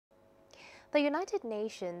The United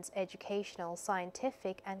Nations Educational,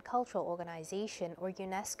 Scientific and Cultural Organization, or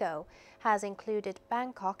UNESCO, has included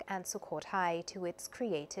Bangkok and Sukhothai to its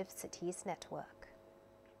Creative Cities Network.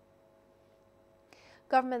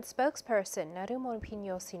 Government spokesperson Narumon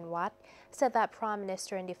Pinyo Sinwat said that Prime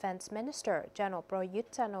Minister and Defense Minister General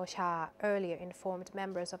Prayut Chan-o-cha earlier informed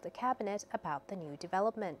members of the cabinet about the new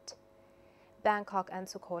development. Bangkok and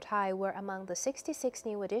Sukhothai were among the 66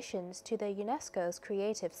 new additions to the UNESCO's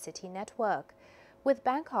Creative City Network, with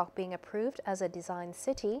Bangkok being approved as a design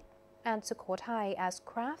city and Sukhothai as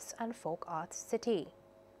crafts and folk arts city.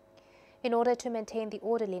 In order to maintain the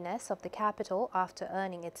orderliness of the capital after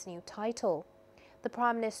earning its new title, the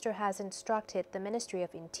Prime Minister has instructed the Ministry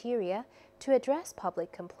of Interior to address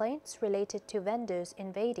public complaints related to vendors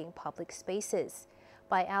invading public spaces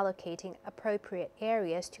by allocating appropriate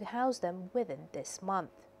areas to house them within this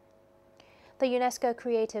month. The UNESCO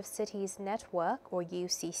Creative Cities Network, or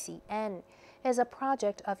UCCN, is a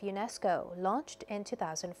project of UNESCO launched in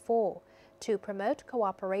 2004 to promote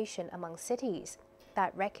cooperation among cities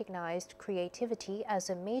that recognized creativity as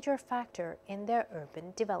a major factor in their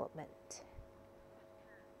urban development.